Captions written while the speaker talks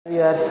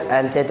Viewers, I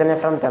am Chaitanya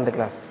from 10th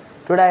class.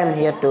 Today I am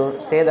here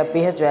to say the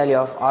pH value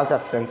of all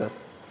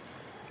substances.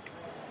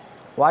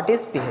 What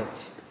is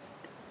pH?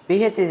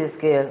 pH is a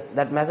scale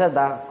that measures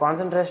the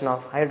concentration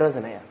of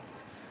hydrogen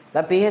ions.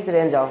 The pH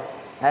range of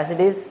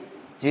acid is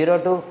 0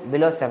 to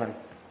below 7.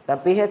 The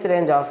pH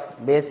range of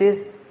base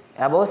is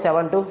above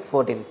 7 to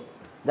 14.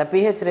 The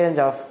pH range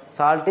of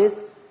salt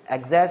is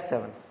exact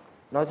 7.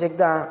 Now check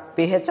the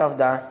pH of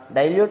the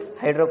dilute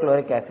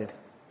hydrochloric acid.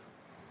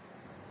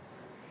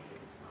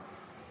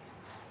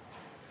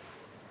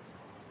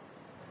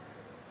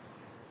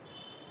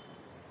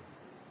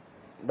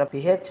 The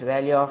pH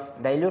value of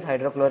dilute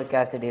hydrochloric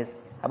acid is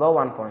above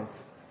 1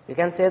 point. You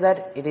can say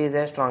that it is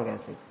a strong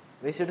acid.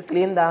 We should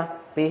clean the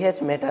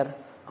pH meter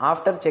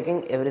after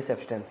checking every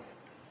substance.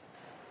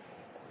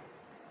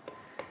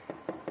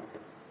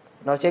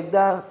 Now check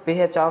the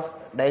pH of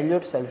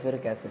dilute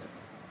sulfuric acid.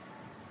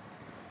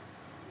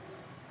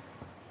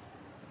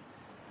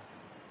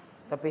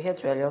 The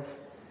pH value of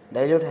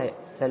dilute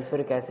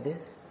sulfuric acid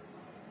is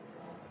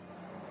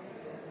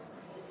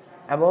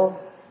above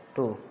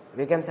 2.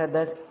 We can say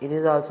that it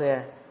is also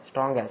a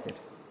strong acid.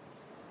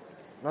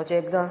 Now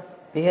check the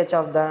pH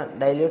of the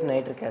dilute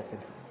nitric acid.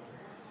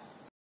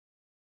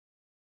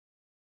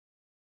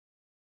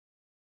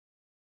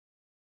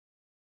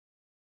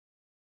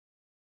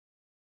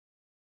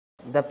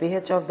 The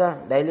pH of the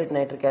dilute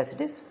nitric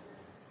acid is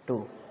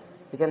 2.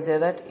 We can say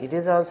that it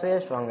is also a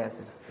strong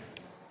acid.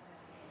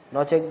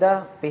 Now check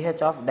the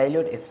pH of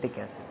dilute acetic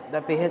acid.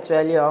 The pH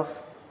value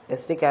of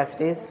acetic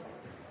acid is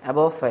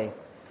above 5.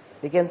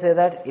 We can say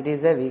that it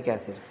is a weak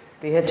acid.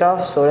 pH of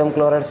sodium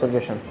chloride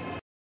solution.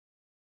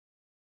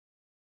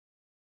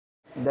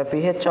 The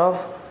pH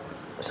of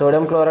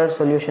sodium chloride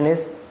solution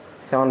is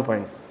 7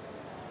 point.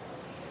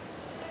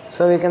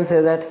 So we can say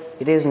that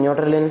it is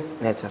neutral in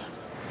nature.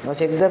 Now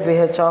check the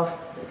pH of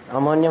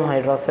ammonium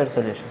hydroxide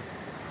solution.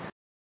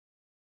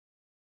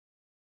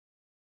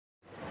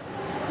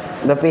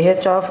 The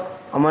pH of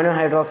ammonium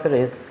hydroxide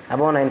is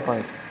above 9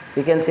 points.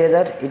 We can say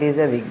that it is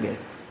a weak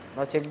base.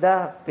 Now check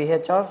the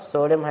pH of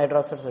sodium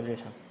hydroxide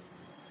solution.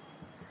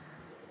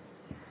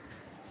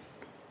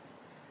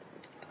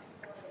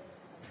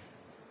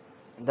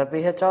 The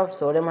pH of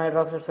sodium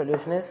hydroxide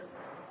solution is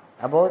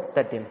above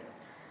 13.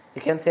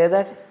 We can say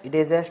that it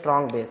is a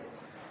strong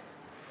base.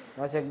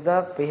 Now check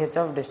the pH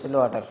of distilled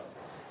water.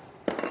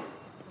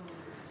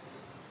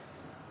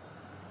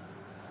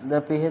 The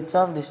pH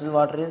of distilled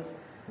water is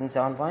in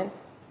 7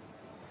 points.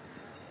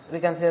 We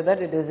can say that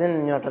it is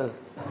in neutral.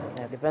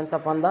 It depends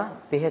upon the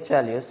pH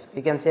values.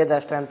 We can say the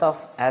strength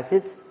of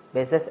acids,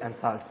 bases and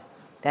salts.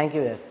 Thank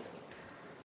you. Yes.